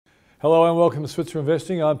Hello and welcome to Switzer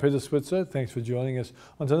Investing. I'm Peter Switzer. Thanks for joining us.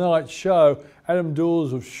 On tonight's show, Adam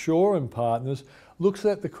Dawes of Shaw and Partners looks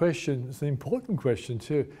at the question, it's an important question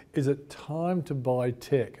too, is it time to buy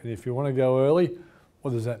tech? And if you want to go early, what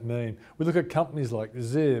does that mean? We look at companies like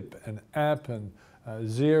Zip and App and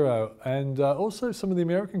Xero and also some of the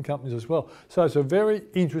American companies as well. So it's a very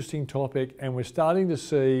interesting topic and we're starting to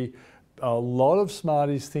see a lot of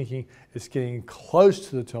smarties thinking it's getting close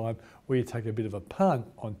to the time where you take a bit of a punt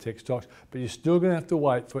on tech stocks, but you're still going to have to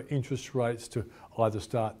wait for interest rates to either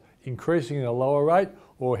start increasing at a lower rate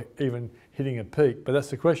or even hitting a peak. But that's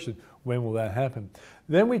the question, when will that happen?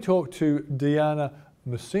 Then we talk to Diana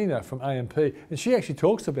Messina from AMP, and she actually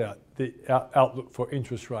talks about the outlook for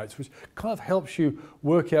interest rates, which kind of helps you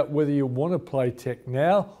work out whether you want to play tech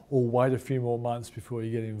now or wait a few more months before you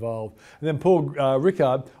get involved. And then Paul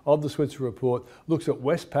Rickard of the Switzer Report looks at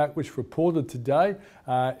Westpac, which reported today.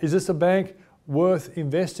 Is this a bank worth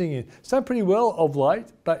investing in? It's done pretty well of late,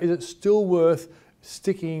 but is it still worth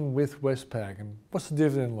sticking with Westpac? And what's the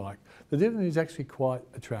dividend like? The dividend is actually quite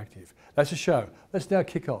attractive. That's a show. Let's now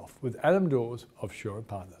kick off with Adam Dawes of Shaw and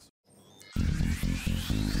Partners.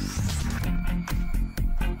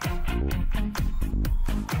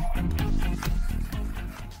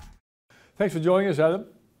 Thanks for joining us, Adam.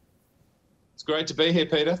 It's great to be here,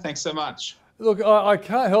 Peter. Thanks so much. Look, I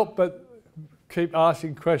can't help but keep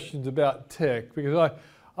asking questions about tech because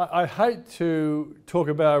I hate to talk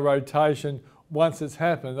about a rotation once it's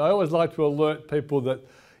happened. I always like to alert people that,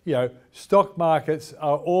 you know, stock markets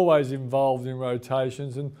are always involved in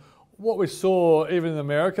rotations, and what we saw even in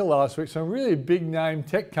America last week, some really big name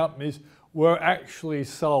tech companies were actually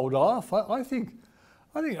sold off. I think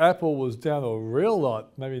Apple was down a real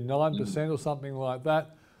lot, maybe 9% or something like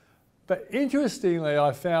that. But interestingly,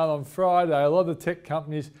 I found on Friday, a lot of the tech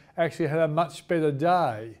companies actually had a much better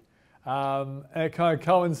day. And it kind of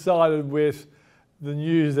coincided with the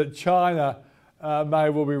news that China may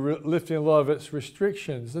well be lifting a lot of its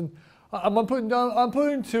restrictions. And I'm putting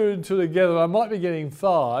two and two together. I might be getting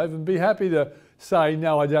 5 and be happy to say,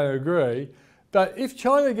 no, I don't agree. But if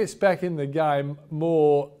China gets back in the game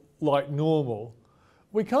more like normal,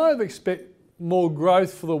 we kind of expect more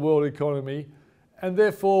growth for the world economy. And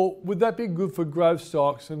therefore, would that be good for growth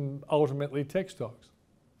stocks and ultimately tech stocks?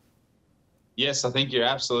 Yes, I think you're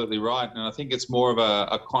absolutely right. And I think it's more of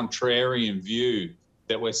a contrarian view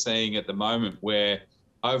that we're seeing at the moment, where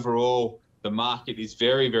overall the market is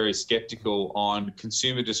very, very skeptical on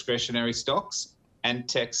consumer discretionary stocks and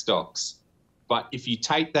tech stocks. But if you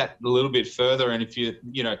take that a little bit further, and if you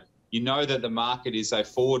know that the market is a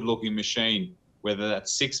forward-looking machine, whether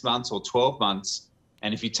that's 6 months or 12 months,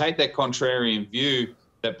 and if you take that contrarian view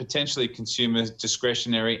that potentially consumer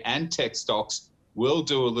discretionary and tech stocks will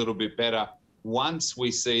do a little bit better once we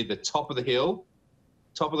see the top of the hill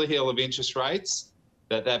of interest rates,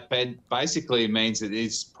 that basically means it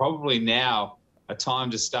is probably now a time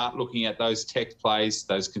to start looking at those tech plays,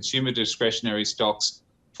 those consumer discretionary stocks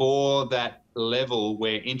for that level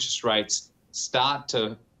where interest rates start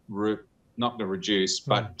to not to reduce,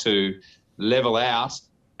 but to level out.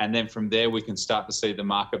 And then from there, we can start to see the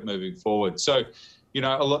market moving forward. So, you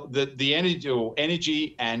know, the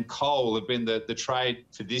energy and coal have been the trade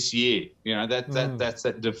for this year. You know, that's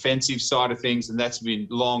that defensive side of things, and that's been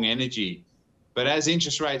long energy. But as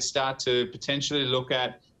interest rates start to potentially look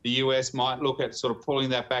at, the US might look at sort of pulling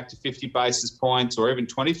that back to 50 basis points or even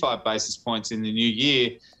 25 basis points in the new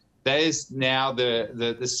year, there's now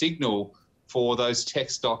the signal for those tech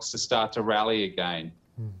stocks to start to rally again.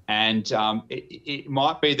 And it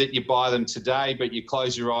might be that you buy them today, but you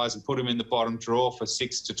close your eyes and put them in the bottom drawer for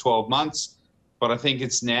 6 to 12 months. But I think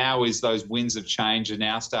it's now is those winds of change are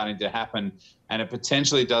now starting to happen. And it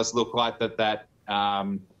potentially does look like that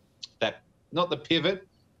not the pivot,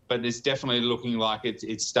 but it's definitely looking like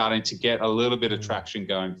it's starting to get a little bit of traction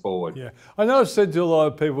going forward. Yeah, I know I've said to a lot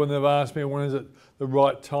of people when they've asked me when is it the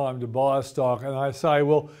right time to buy a stock, and I say,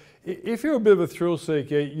 well, if you're a bit of a thrill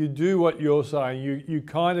seeker, you do what you're saying. You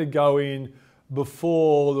kind of go in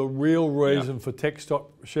before the real reason for tech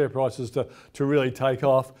stock share prices to really take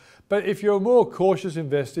off. But if you're a more cautious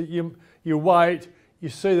investor, you wait, you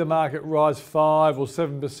see the market rise 5 or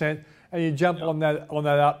 7%, and you jump on that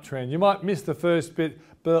uptrend. You might miss the first bit,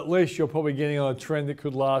 but at least you're probably getting on a trend that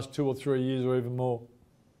could last 2 or 3 years or even more.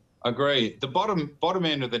 Agree. The bottom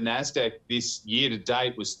end of the Nasdaq this year to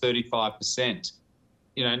date was 35%.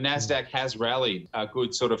 You know, Nasdaq has rallied a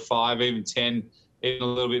good sort of 5, even 10, even a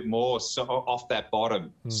little bit more off that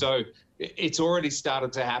bottom. So it's already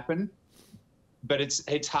started to happen. But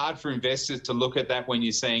it's hard for investors to look at that when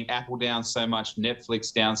you're seeing Apple down so much,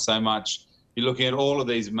 Netflix down so much. You're looking at all of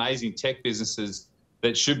these amazing tech businesses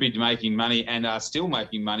that should be making money and are still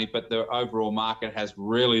making money, but the overall market has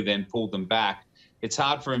really then pulled them back. It's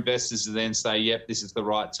hard for investors to then say, yep, this is the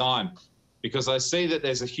right time, because I see that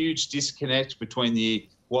there's a huge disconnect between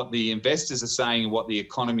what the investors are saying and what the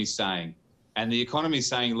economy's saying. And the economy's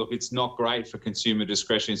saying, look, it's not great for consumer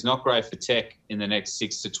discretion. It's not great for tech in the next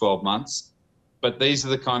 6 to 12 months. But these are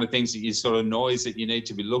the kind of things that you sort of noise that you need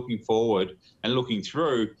to be looking forward and looking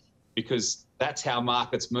through, because that's how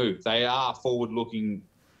markets move. They are forward-looking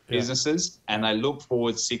businesses, and they look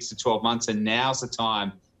forward 6 to 12 months. And now's the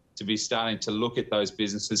time to be starting to look at those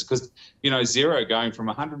businesses, because, you know, Xero going from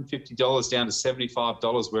 $150 down to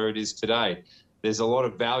 $75 where it is today, there's a lot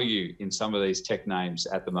of value in some of these tech names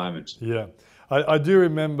at the moment. Yeah, I do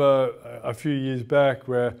remember a few years back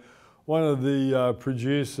where one of the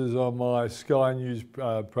producers on my Sky News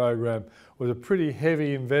program was a pretty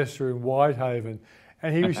heavy investor in Whitehaven,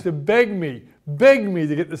 and he used to beg me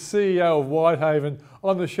to get the CEO of Whitehaven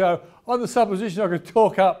on the show on the supposition I could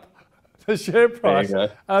talk up the share price.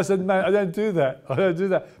 And I said, mate, I don't do that.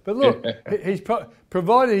 But look, he's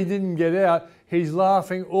provided he didn't get out, he's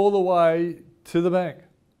laughing all the way to the bank.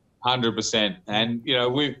 100%. And, you know,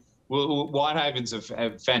 Whitehaven's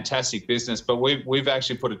a fantastic business, but we've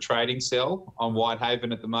actually put a trading sell on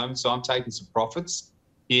Whitehaven at the moment. So I'm taking some profits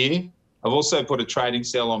here. I've also put a trading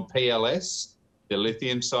sell on PLS, the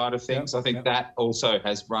lithium side of things. I think that also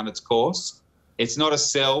has run its course. It's not a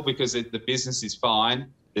sell because the business is fine.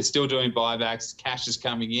 They're still doing buybacks, cash is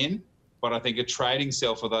coming in, but I think a trading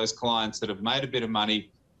sell for those clients that have made a bit of money,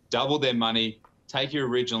 double their money, take your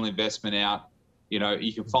original investment out. You know,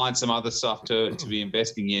 you can find some other stuff to be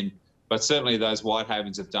investing in, but certainly those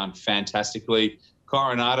Whitehavens have done fantastically.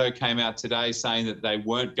 Coronado came out today saying that they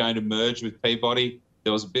weren't going to merge with Peabody.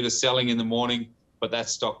 There was a bit of selling in the morning, but that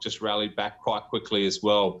stock just rallied back quite quickly as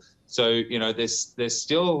well. So, you know, there's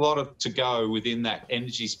still a lot to go within that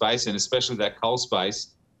energy space, and especially that coal space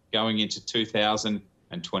going into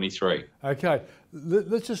 2023. Okay,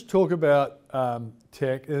 let's just talk about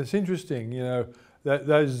tech. And it's interesting, you know,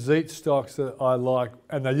 those ZEET stocks that I like,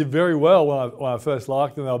 and they did very well when I first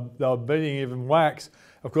liked them. They were beating even WAX.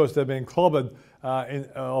 Of course, they've been clobbered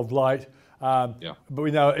of late. But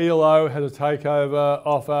we know ELO has a takeover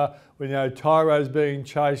offer. We know Tyro's being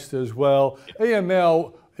chased as well.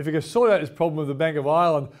 EML, if you can sort out this problem with the Bank of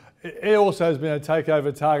Ireland, it also has been a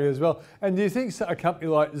takeover target as well. And do you think a company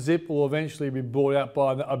like Zip will eventually be bought out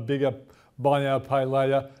by a bigger buy now, pay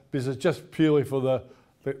later business, just purely for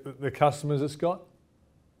the customers it's got?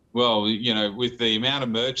 Well, you know, with the amount of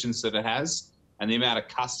merchants that it has and the amount of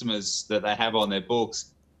customers that they have on their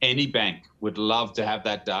books, any bank would love to have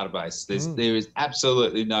that database. There is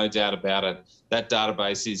absolutely no doubt about it. That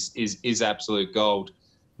database is absolute gold.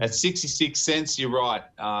 At 66 cents, you're right.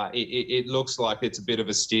 It looks like it's a bit of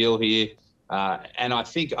a steal here. And I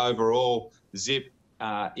think overall, Zip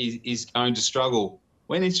is going to struggle.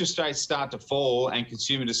 When interest rates start to fall and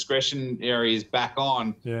consumer discretionary is back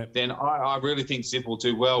on, then I really think Zip will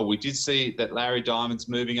do well. We did see that Larry Diamond's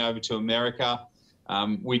moving over to America.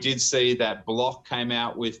 We did see that Block came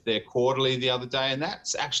out with their quarterly the other day, and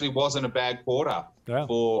that actually wasn't a bad quarter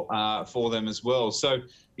for them as well. So,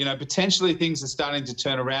 you know, potentially things are starting to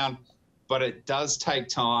turn around, but it does take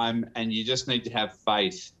time, and you just need to have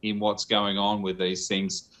faith in what's going on with these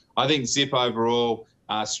things. I think Zip overall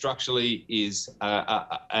structurally is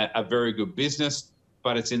a very good business,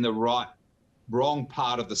 but it's in the wrong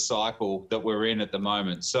part of the cycle that we're in at the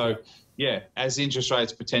moment. So, yeah, as interest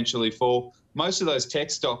rates potentially fall, most of those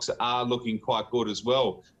tech stocks are looking quite good as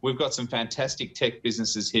well. We've got some fantastic tech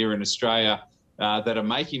businesses here in Australia that are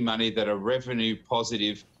making money, that are revenue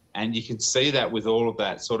positive, and you can see that with all of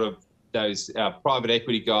that sort of those private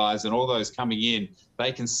equity guys and all those coming in.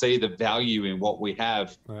 They can see the value in what we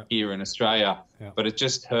have here in Australia, but it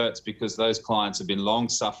just hurts because those clients have been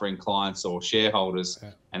long-suffering clients or shareholders,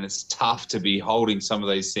 and it's tough to be holding some of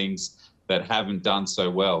these things that haven't done so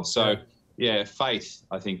well. So, faith,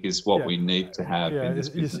 I think, is what we need to have in this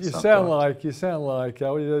business. You sound like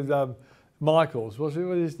Michaels. What's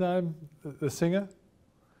his name? The singer?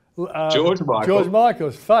 George Michael. George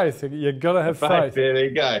Michael's, faith. You've got to have faith. There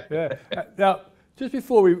you go. Now, just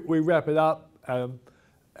before we wrap it up,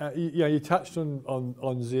 you touched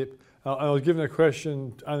on Zip. I was given a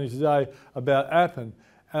question only today about Appen,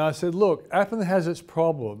 and I said, look, Appen has its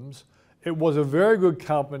problems. It was a very good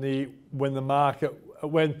company when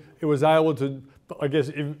it was able to, I guess,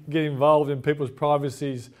 get involved in people's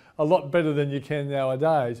privacies a lot better than you can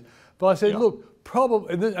nowadays. But I said, look,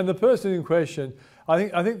 probably, and the person in question,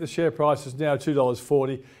 I think the share price is now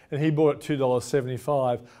 $2.40, and he bought it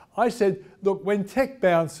 $2.75. I said, look, when tech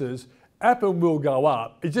bounces, Appen will go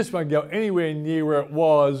up. It just won't go anywhere near where it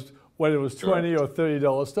was when it was $20 or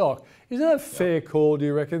 $30 stock. Is that a fair call, do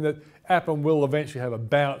you reckon, that Appen will eventually have a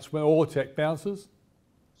bounce when all tech bounces?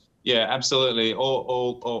 Yeah, absolutely.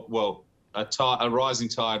 Well, a rising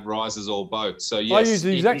tide rises all boats. So yes, I use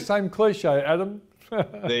the exact same cliche, Adam.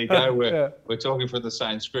 There you go. We're talking from the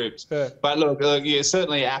same script. Yeah. But look, yeah,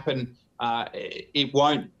 certainly Appen, it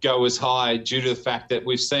won't go as high due to the fact that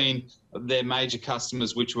we've seen their major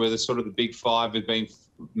customers, which were the sort of the big five, have been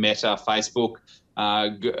Meta, Facebook,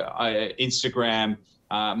 Instagram,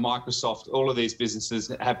 Microsoft. All of these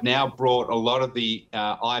businesses have now brought a lot of the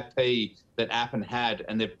IP that Appen had,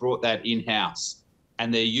 and they've brought that in-house,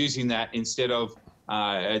 and they're using that instead of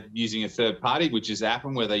using a third party, which is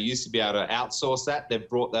Appen, where they used to be able to outsource that. They've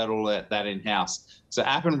brought that in-house. So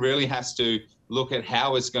Appen really has to look at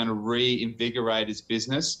how it's going to reinvigorate its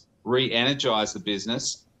business, re-energize the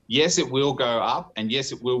business. Yes, it will go up, and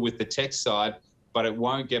yes, it will with the tech side, but it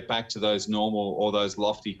won't get back to those normal or those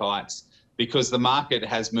lofty heights, because the market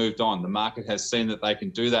has moved on. The market has seen that they can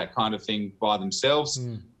do that kind of thing by themselves,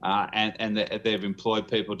 and they've employed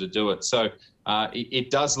people to do it. So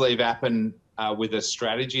it does leave Appen with a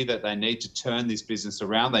strategy that they need to turn this business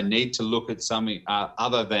around. They need to look at something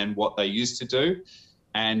other than what they used to do,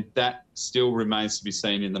 and that still remains to be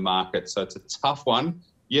seen in the market. So it's a tough one.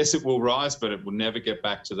 Yes, it will rise, but it will never get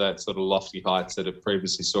back to that sort of lofty heights that it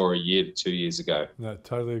previously saw a year to 2 years ago. No,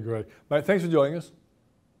 totally agree. Mate, thanks for joining us.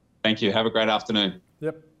 Thank you. Have a great afternoon.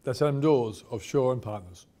 Yep, that's Adam Dawes of Shaw and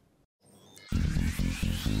Partners.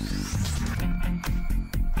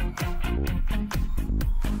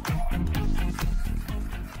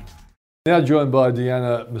 Now joined by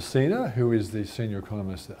Deanna Messina, who is the Senior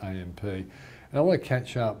Economist at AMP. And I want to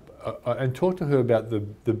catch up and talk to her about the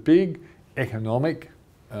big economic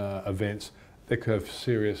events that could have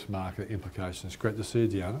serious market implications. Great to see you,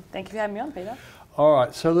 Deanna. Thank you for having me on, Peter. All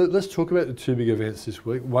right, so let's talk about the two big events this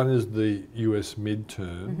week. One is the US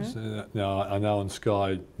midterms. Now, I know on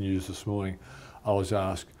Sky News this morning, I was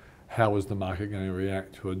asked, how is the market going to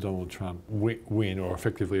react to a Donald Trump win, or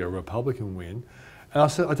effectively a Republican win? And I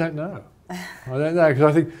said, I don't know. I don't know, because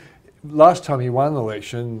I think last time he won the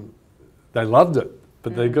election, they loved it,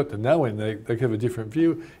 but they got to know him. They could have a different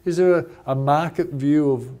view. Is there a market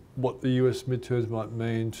view of what the US midterms might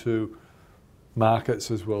mean to markets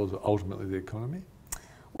as well as ultimately the economy?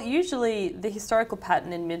 Well, usually the historical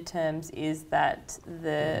pattern in midterms is that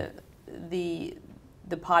the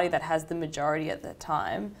party that has the majority at the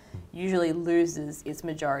time usually loses its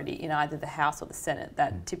majority in either the House or the Senate.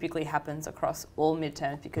 That typically happens across all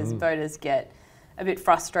midterms because voters get a bit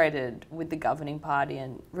frustrated with the governing party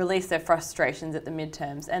and release their frustrations at the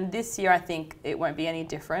midterms. And this year I think it won't be any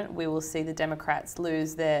different. We will see the Democrats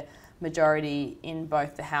lose their majority in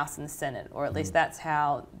both the House and the Senate, or at least that's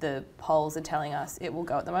how the polls are telling us it will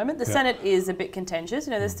go at the moment. The Senate is a bit contentious.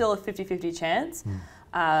 You know, there's still a 50-50 chance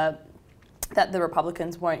that the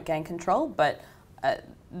Republicans won't gain control, but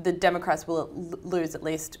the Democrats will lose at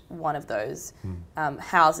least one of those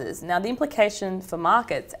houses. Now, the implication for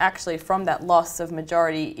markets actually from that loss of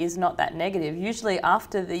majority is not that negative. Usually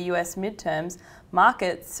after the US midterms,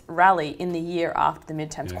 markets rally in the year after the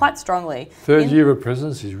midterms quite strongly. Third year of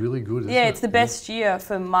presidency is really good, isn't it? Yeah, it's the best year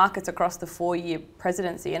for markets across the 4-year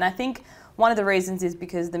presidency. And I think one of the reasons is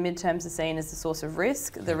because the midterms are seen as the source of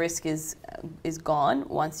risk. The risk is gone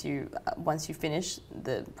once you finish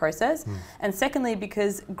the process. And secondly,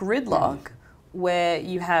 because gridlock, where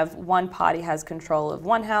you have one party has control of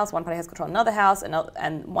one house, one party has control of another house,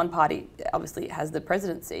 and one party obviously has the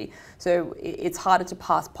presidency. So it's harder to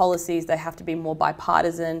pass policies. They have to be more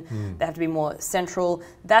bipartisan. They have to be more central.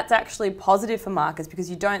 That's actually positive for markets because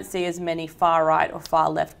you don't see as many far right or far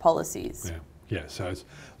left policies. Yeah, so it's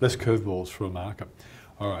less curveballs for a market.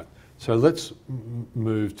 All right, so let's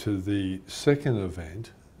move to the second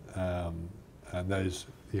event, and that is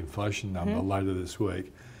the inflation number later this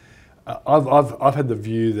week. I've had the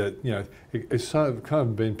view that, you know, it's sort of kind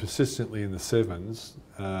of been persistently in the 7s.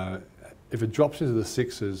 If it drops into the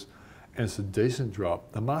 6s and it's a decent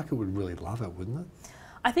drop, the market would really love it, wouldn't it?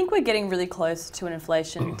 I think we're getting really close to an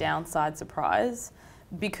inflation downside surprise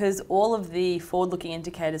because all of the forward-looking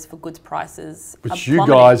indicators for goods prices are Which you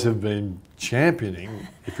guys have been championing,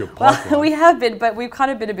 if you're pipeline. Well, we have been, but we've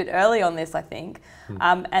kind of been a bit early on this, I think.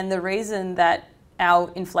 And the reason that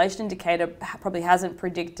our inflation indicator probably hasn't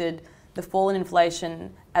predicted the fall in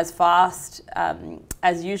inflation as fast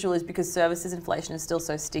as usual is because services inflation is still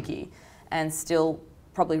so sticky and still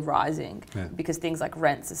probably rising because things like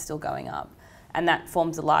rents are still going up. And that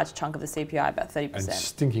forms a large chunk of the CPI, about 30%. And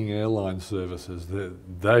stinking airline services,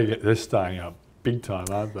 they're staying up big time,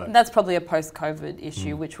 aren't they? That's probably a post-COVID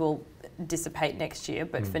issue, which will dissipate next year,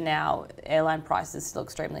 but for now, airline prices are still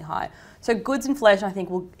extremely high. So goods inflation, I think,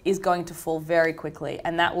 is going to fall very quickly,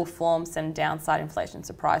 and that will form some downside inflation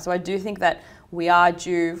surprise. So I do think that we are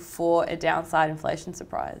due for a downside inflation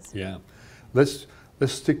surprise. Yeah. Let's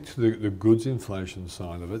stick to the goods inflation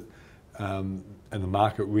side of it. And the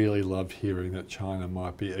market really loved hearing that China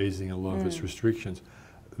might be easing a lot of its restrictions.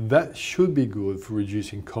 That should be good for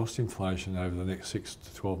reducing cost inflation over the next 6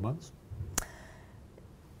 to 12 months.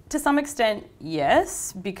 To some extent,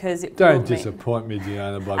 yes, because it Don't will disappoint me,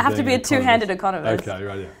 Diana, by I have to being be a two-handed economist. Okay,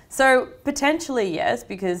 right, yeah. So potentially, yes,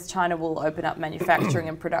 because China will open up manufacturing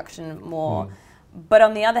and production more. But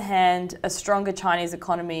on the other hand, a stronger Chinese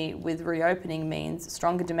economy with reopening means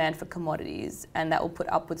stronger demand for commodities, and that will put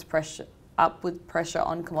upward pressure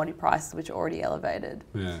on commodity prices, which are already elevated,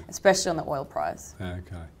 especially on the oil price.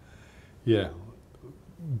 Okay. Yeah.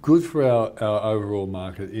 Good for our overall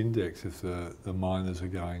market index if the miners are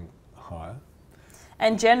going higher.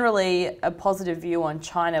 And generally, a positive view on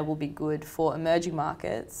China will be good for emerging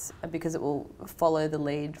markets because it will follow the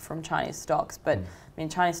lead from Chinese stocks. But I mean,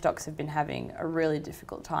 Chinese stocks have been having a really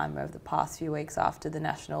difficult time over the past few weeks after the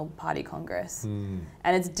National Party Congress. And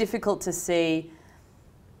it's difficult to see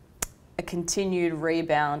a continued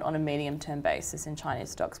rebound on a medium-term basis in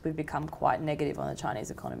Chinese stocks. We've become quite negative on the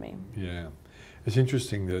Chinese economy. Yeah. It's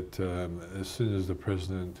interesting that as soon as the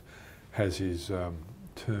president has his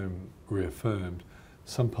term reaffirmed,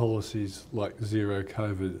 some policies like zero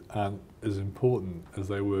COVID aren't as important as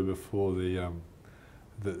they were before the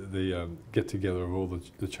get together of all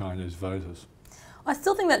the Chinese voters. I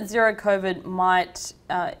still think that zero COVID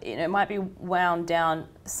might be wound down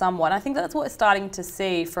somewhat. I think that's what we're starting to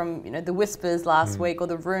see from the whispers last week or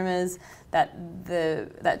the rumours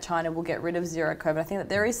that China will get rid of zero COVID. I think that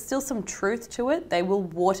there is still some truth to it. They will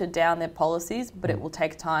water down their policies, but it will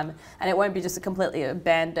take time, and it won't be just a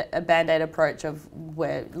band-aid approach of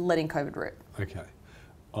we're letting COVID rip. Okay,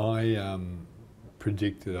 I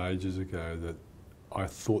predicted ages ago that I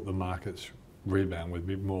thought the markets rebound would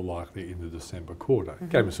be more likely in the December quarter.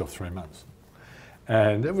 Gave myself 3 months.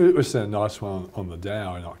 And it was a nice one on the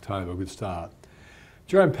Dow in October, a good start.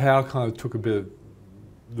 Jerome Powell kind of took a bit of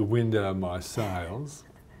the wind out of my sails.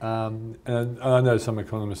 And I know some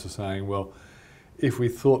economists are saying, well, if we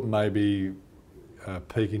thought maybe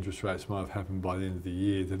peak interest rates might have happened by the end of the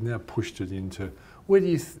year, they've now pushed it into, where do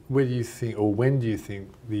you think, or when do you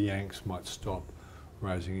think the Yanks might stop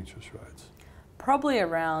raising interest rates? Probably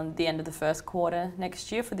around the end of the first quarter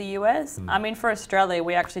next year for the US. I mean, for Australia,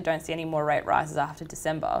 we actually don't see any more rate rises after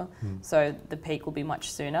December, so the peak will be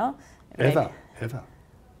much sooner. Ever?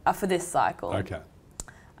 For this cycle. Okay.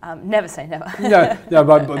 Never say never. no,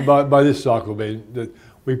 by this cycle,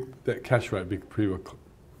 that cash rate be pretty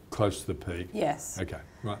close to the peak. Yes. Okay,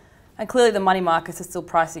 right. And clearly the money markets are still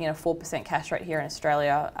pricing in a 4% cash rate here in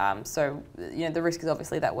Australia. So the risk is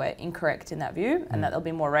obviously that we're incorrect in that view and that there'll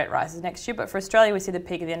be more rate rises next year. But for Australia, we see the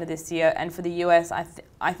peak at the end of this year. And for the US,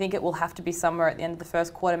 I think it will have to be somewhere at the end of the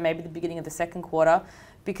first quarter, maybe the beginning of the second quarter,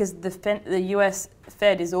 because the US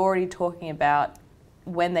Fed is already talking about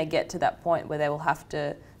when they get to that point where they will have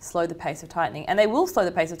to slow the pace of tightening. And they will slow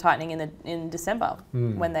the pace of tightening in December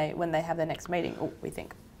when they have their next meeting, we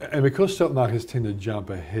think. And because stock markets tend to jump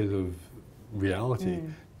ahead of reality,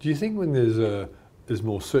 do you think when there's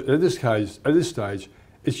more certainty, at this stage,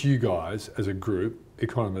 it's you guys as a group,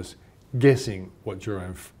 economists, guessing what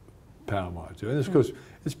Jerome Powell might do? And of course,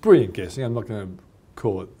 it's brilliant guessing. I'm not going to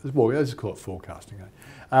call it, well, let's just call it forecasting.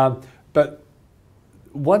 But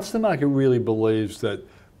once the market really believes that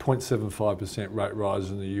 0.75% rate rises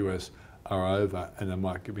in the US are over and they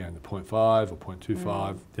might get down to 0.5 or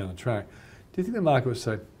 0.25 down the track, do you think the market would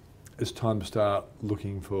say it's time to start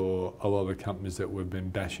looking for a lot of the companies that we've been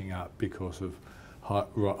bashing up because of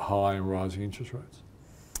high and rising interest rates?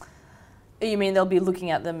 You mean they'll be looking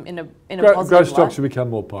at them in a positive light? Growth stocks will become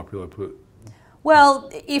more popular. Well,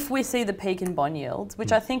 if we see the peak in bond yields,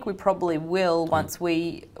 which I think we probably will once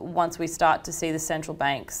we start to see the central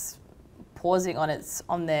banks pausing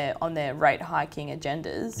on their rate hiking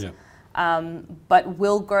agendas. Yeah. But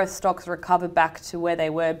will growth stocks recover back to where they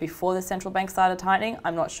were before the central bank started tightening?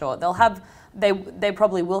 I'm not sure. They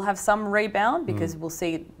probably will have some rebound because we'll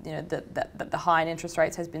see that the high in interest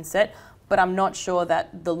rates has been set. But I'm not sure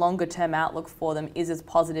that the longer term outlook for them is as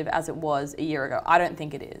positive as it was a year ago. I don't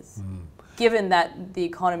think it is, given that the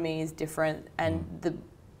economy is different and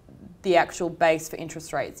the actual base for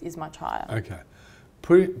interest rates is much higher. Okay,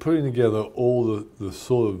 putting together all the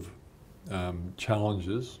sort of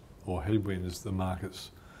challenges or headwinds the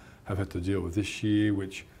markets have had to deal with this year,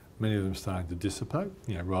 which many of them are starting to dissipate,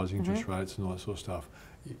 rising interest rates and all that sort of stuff.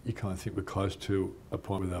 you kind of think we're close to a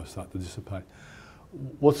point where they'll start to dissipate.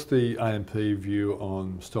 What's the AMP view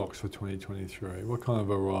on stocks for 2023? What kind of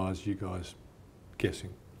a rise are you guys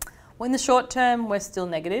guessing? Well, in the short term, we're still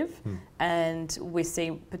negative, and we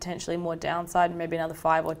see potentially more downside, maybe another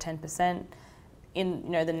 5 or 10%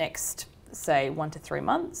 in the next, say, 1 to 3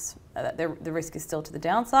 months. The risk is still to the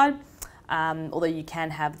downside, although you can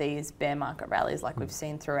have these bear market rallies like we've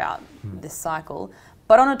seen throughout this cycle.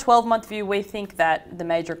 But on a 12-month view, we think that the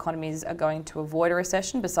major economies are going to avoid a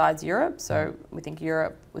recession besides Europe. So we think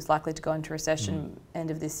Europe was likely to go into recession end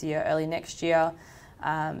of this year, early next year.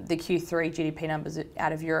 The Q3 GDP numbers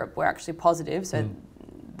out of Europe were actually positive, so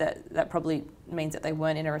that probably means that they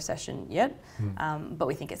weren't in a recession yet. But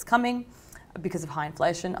we think it's coming because of high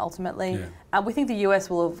inflation ultimately. We think the US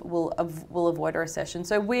will avoid a recession.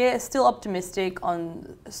 So we're still optimistic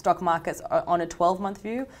on stock markets on a 12-month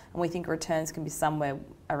view, and we think returns can be somewhere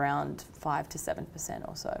around 5 to 7%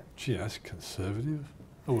 or so. Gee, that's conservative.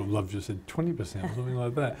 I would have loved you said 20% or something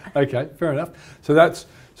like that. Okay, fair enough.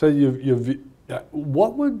 So you've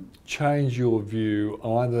what would change your view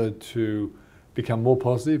either to become more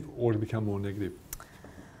positive or to become more negative?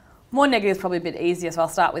 More negative is probably a bit easier, so I'll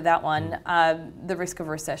start with that one, the risk of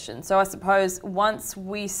recession. So I suppose once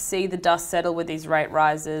we see the dust settle with these rate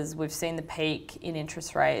rises, we've seen the peak in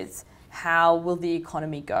interest rates, how will the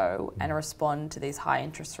economy go and respond to these high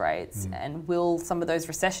interest rates? And will some of those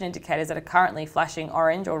recession indicators that are currently flashing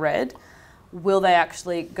orange or red, will they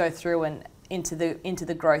actually go through and into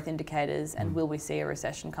the growth indicators, and will we see a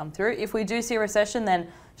recession come through? If we do see a recession, then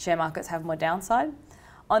share markets have more downside.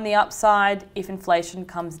 On the upside, if inflation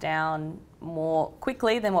comes down more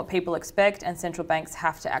quickly than what people expect and central banks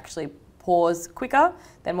have to actually pause quicker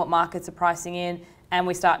than what markets are pricing in, and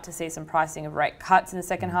we start to see some pricing of rate cuts in the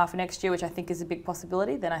second half of next year, which I think is a big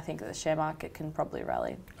possibility, then I think that the share market can probably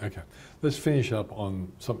rally. Okay, let's finish up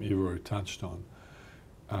on something you've already touched on.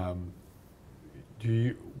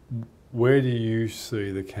 Where do you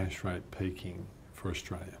see the cash rate peaking for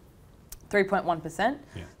Australia? 3.1%.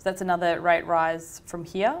 So that's another rate rise from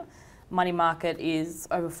here. Money market is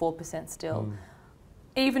over 4% still.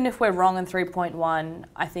 Even if we're wrong on 3.1,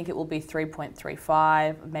 I think it will be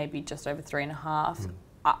 3.35, maybe just over 3.5.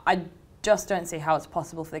 I just don't see how it's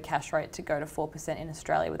possible for the cash rate to go to 4% in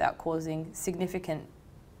Australia without causing significant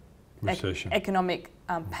economic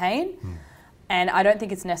pain. And I don't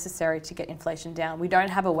think it's necessary to get inflation down. We don't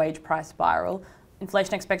have a wage price spiral.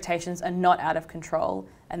 Inflation expectations are not out of control,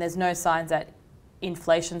 and there's no signs that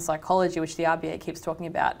inflation psychology, which the RBA keeps talking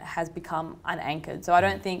about, has become unanchored. So I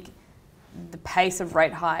don't think the pace of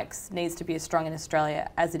rate hikes needs to be as strong in Australia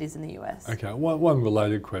as it is in the US. Okay, one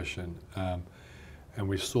related question, and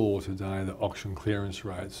we saw today that auction clearance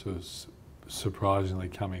rates was surprisingly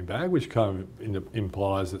coming back, which kind of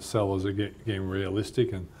implies that sellers are getting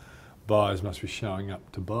realistic and buyers must be showing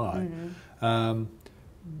up to buy.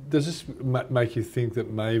 Does this make you think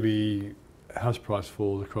that maybe house price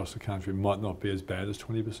falls across the country might not be as bad as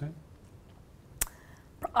 20%?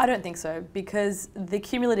 I don't think so, because the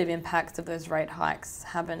cumulative impacts of those rate hikes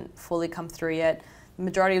haven't fully come through yet. The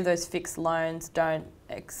majority of those fixed loans don't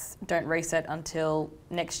reset until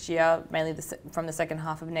next year, mainly from the second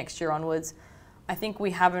half of next year onwards. I think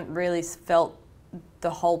we haven't really felt the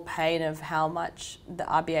whole pain of how much the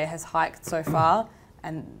RBA has hiked so far,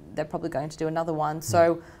 and they're probably going to do another one.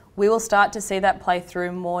 So we will start to see that play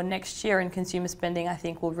through more next year, and consumer spending, I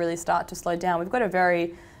think, will really start to slow down. We've got a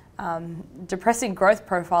very depressing growth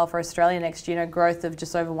profile for Australia next year, growth of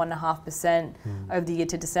just over 1.5% over the year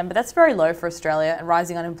to December. That's very low for Australia, and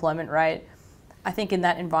rising unemployment rate. I think in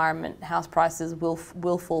that environment, house prices will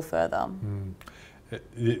fall further.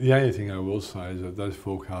 The only thing I will say is that those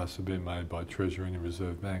forecasts have been made by Treasury and the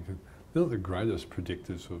Reserve Bank, and they're not the greatest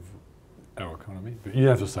predictors of our economy. But you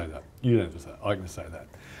don't have to say that. You don't have to say that. I can say that.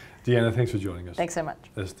 Deanna, thanks for joining us. Thanks so much.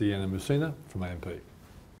 That's Deanna Messina from AMP.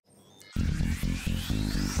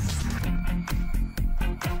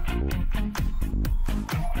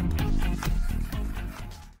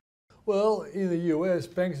 Well, in the US,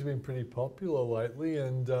 banks have been pretty popular lately,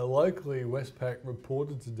 and locally, Westpac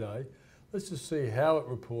reported today. Let's just see how it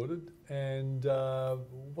reported and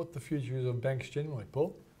what the future is of banks generally.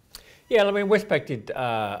 Paul? Yeah, I mean, Westpac did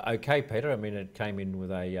okay, Peter. I mean, it came in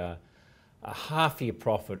with a half-year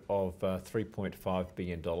profit of $3.5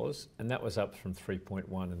 billion, and that was up from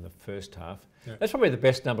 3.1 in the first half. Yeah. That's probably the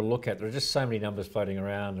best number to look at. There are just so many numbers floating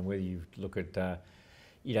around, and whether you look at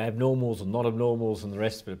abnormals or not abnormals and the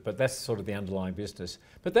rest of it, but that's sort of the underlying business.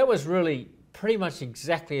 But that was really pretty much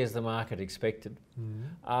exactly as the market expected.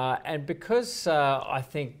 And because I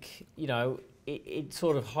think, it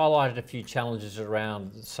sort of highlighted a few challenges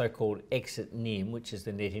around the so-called exit NIM, which is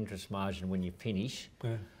the net interest margin when you finish.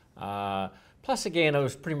 Yeah. Plus, again, it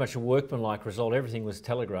was pretty much a workmanlike result. Everything was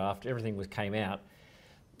telegraphed. Everything came out.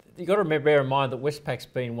 You've got to bear in mind that Westpac's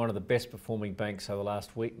been one of the best performing banks over the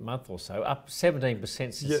last month or so, up 17%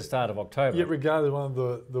 since the start of October. Yet regarded as one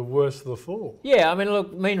of the worst of the four. Yeah, I mean,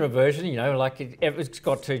 look, mean reversion, you know, like it's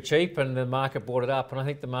got too cheap and the market bought it up. And I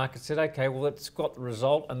think the market said, okay, well, it's got the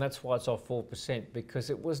result and that's why it's off 4%, because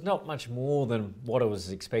it was not much more than what it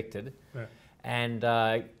was expected. Yeah. And,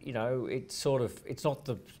 you know, it's not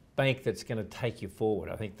the bank that's going to take you forward.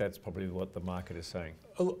 I think that's probably what the market is saying.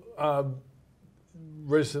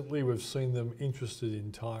 Recently, we've seen them interested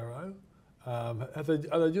in Tyro. Are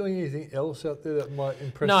they doing anything else out there that might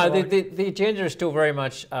impress? No, the agenda is still very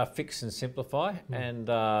much fix and simplify, and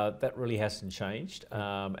that really hasn't changed.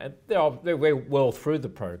 And they're very well through the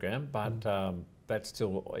program, but that's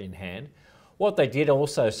still in hand. What they did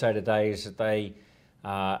also say today is that they,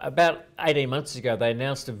 about 18 months ago, they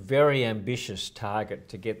announced a very ambitious target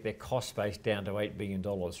to get their cost base down to $8 billion.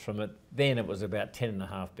 Then it was about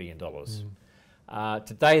 $10.5 billion.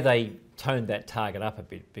 Today they toned that target up a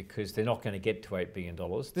bit because they're not going to get to $8 billion.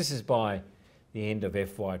 This is by the end of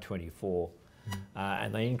FY24,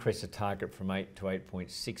 and they increased the target from $8 to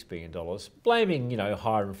 $8.6 billion, blaming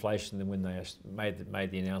higher inflation than when they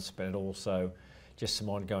made the announcement, and also just some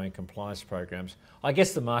ongoing compliance programs. I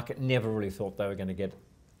guess the market never really thought they were going to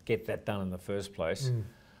get that done in the first place.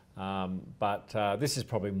 But this is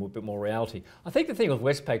probably a bit more reality. I think the thing with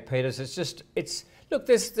Westpac, Peters, look,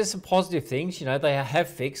 there's some positive things. They have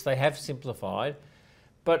fixed, they have simplified,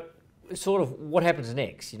 but sort of what happens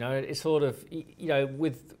next? It's sort of,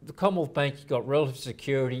 with the Commonwealth Bank, you've got relative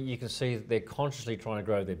security. You can see that they're consciously trying to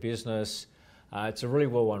grow their business. It's a really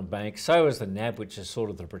well-run bank. So is the NAB, which is sort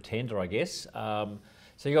of the pretender, I guess. So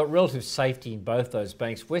you've got relative safety in both those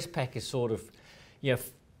banks. Westpac is sort of,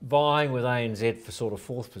 vying with ANZ for sort of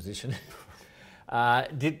fourth position.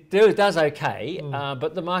 Does okay,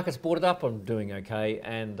 but the market's brought it up on doing okay,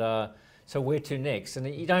 and so where to next?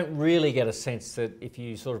 And you don't really get a sense that if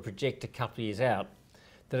you sort of project a couple of years out,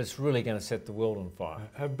 that it's really going to set the world on fire.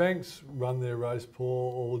 Have banks run their race,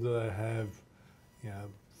 Paul, or do they have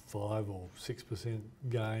 5 or 6%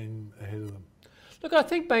 gain ahead of them? Look, I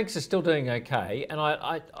think banks are still doing okay, and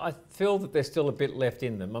I feel that there's still a bit left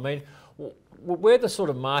in them. I mean, where the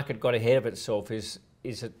sort of market got ahead of itself is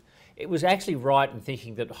that it was actually right in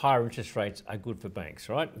thinking that higher interest rates are good for banks,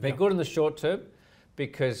 right? They're good in the short term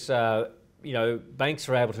because, banks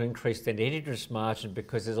are able to increase their net interest margin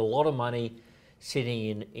because there's a lot of money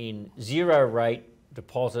sitting in zero rate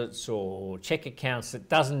deposits or check accounts that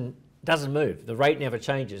doesn't move. The rate never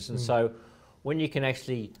changes. And so when you can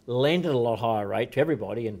actually lend at a lot higher rate to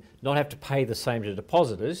everybody and not have to pay the same to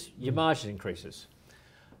depositors, your margin increases.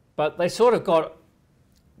 But they sort of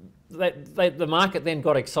the market then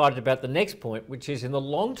got excited about the next point, which is in the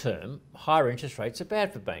long term, higher interest rates are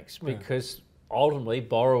bad for banks because ultimately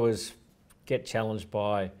borrowers get challenged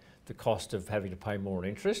by the cost of having to pay more in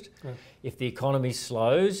interest. Yeah. If the economy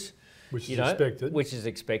slows, which is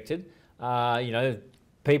expected,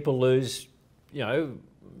 people lose,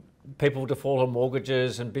 people default on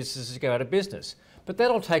mortgages and businesses go out of business. But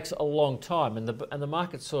that all takes a long time, and the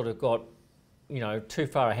market sort of got too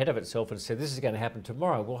far ahead of itself and said this is going to happen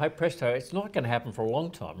tomorrow. Well, hey presto, it's not going to happen for a long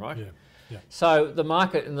time, right? Yeah. So the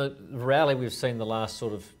market and the rally we've seen the last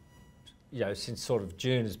sort of, since sort of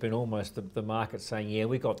June has been almost the market saying, yeah,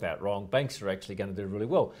 we got that wrong. Banks are actually going to do really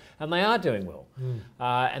well, and they are doing well,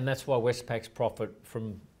 and that's why Westpac's profit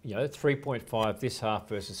from 3.5 this half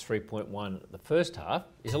versus 3.1 the first half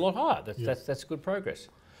is a lot higher. That's good progress.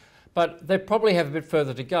 But they probably have a bit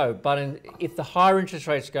further to go. But if the higher interest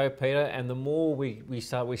rates go, Peter, and the more we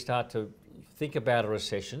start to think about a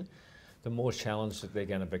recession, the more challenged that they're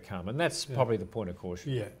going to become. And that's probably the point of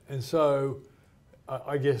caution. Yeah, and so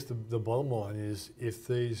I guess the bottom line is if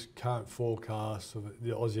these current forecasts of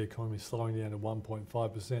the Aussie economy slowing down to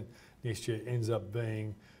 1.5% next year ends up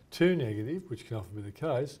being too negative, which can often be the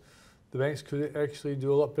case, the banks could actually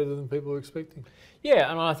do a lot better than people are expecting.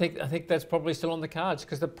 Yeah, and I think that's probably still on the cards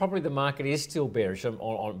because probably the market is still bearish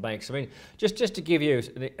on banks. I mean, just to give you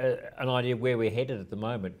an idea of where we're headed at the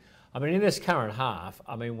moment, I mean, in this current half,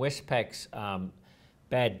 I mean, Westpac's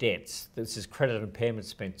bad debts, this is credit impairment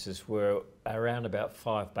expenses, were around about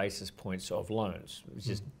 5 basis points of loans, which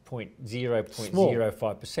is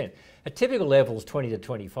 0.05%. A typical level is 20 to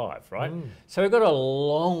 25, right? So we've got a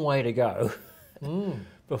long way to go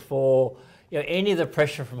before any of the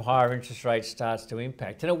pressure from higher interest rates starts to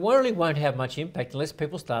impact. And it really won't have much impact unless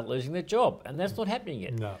people start losing their job. And that's not happening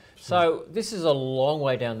yet. No. So this is a long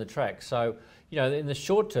way down the track. So, in the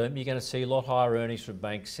short term, you're going to see a lot higher earnings from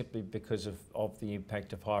banks simply because of the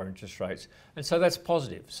impact of higher interest rates. And so that's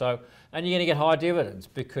positive. So, and you're going to get high dividends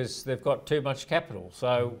because they've got too much capital.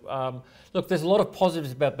 So, look, there's a lot of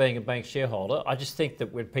positives about being a bank shareholder. I just think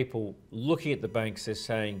that when people looking at the banks, they're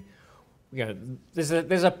saying,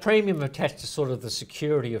 there's a premium attached to sort of the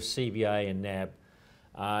security of CBA and NAB,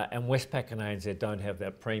 and Westpac and ANZ don't have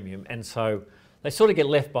that premium, and so they sort of get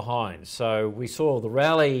left behind. So we saw the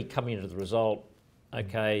rally coming into the result.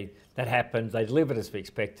 Okay, that happened. They delivered as we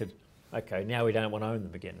expected. Okay, now we don't want to own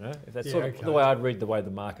them again. No? That's sort of the way I'd read the way the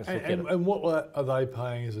markets look at it. And what are they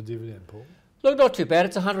paying as a dividend, Paul? Look, not too bad.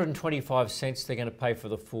 It's 125 cents they're going to pay for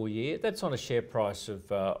the full year. That's on a share price of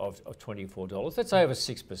 $24. That's over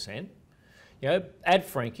 6%. Add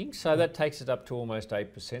franking, so that takes it up to almost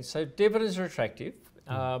 8%. So dividends are attractive,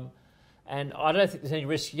 and I don't think there's any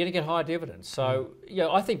risk. You're going to get high dividends. So,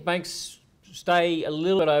 I think banks stay a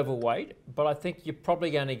little bit overweight, but I think you're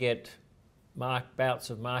probably going to get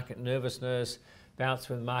bouts of market nervousness, bouts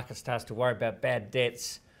when the market starts to worry about bad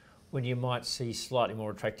debts, when you might see slightly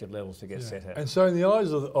more attractive levels to get set at. And so in the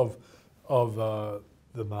eyes of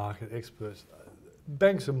the market experts,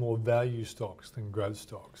 banks are more value stocks than growth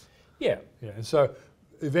stocks. Yeah. And so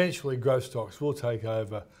eventually growth stocks will take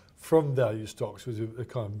over from value stocks, which are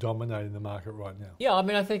kind of dominating the market right now. Yeah, I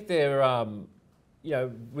mean, I think they're,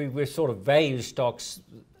 we're sort of value stocks,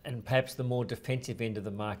 and perhaps the more defensive end of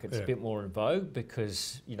the market's a bit more in vogue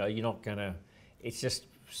because, you're not going to, it's just,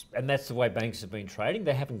 and that's the way banks have been trading.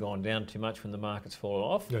 They haven't gone down too much when the market's fallen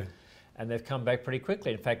off. Yeah. And they've come back pretty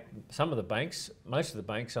quickly. In fact, most of the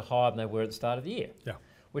banks are higher than they were at the start of the year. Yeah.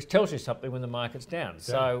 Which tells you something when the market's down. Yeah.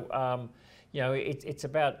 So, it's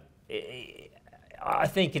about. I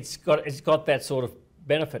think it's got that sort of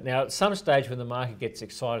benefit. Now, at some stage when the market gets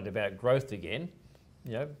excited about growth again,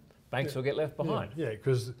 banks will get left behind. Yeah,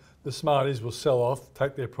 because the smarties will sell off,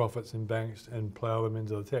 take their profits in banks, and plough them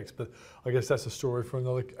into the text. But I guess that's a story for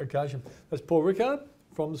another occasion. That's Paul Rickard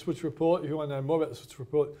from the Switch Report. If you want to know more about the Switch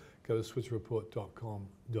Report, go to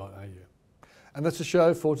switchreport.com.au. And that's the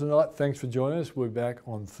show for tonight. Thanks for joining us. We're back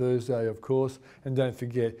on Thursday, of course. And don't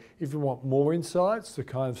forget, if you want more insights, the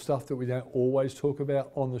kind of stuff that we don't always talk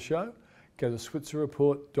about on the show, go to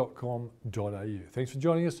switcherreport.com.au. Thanks for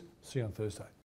joining us. See you on Thursday.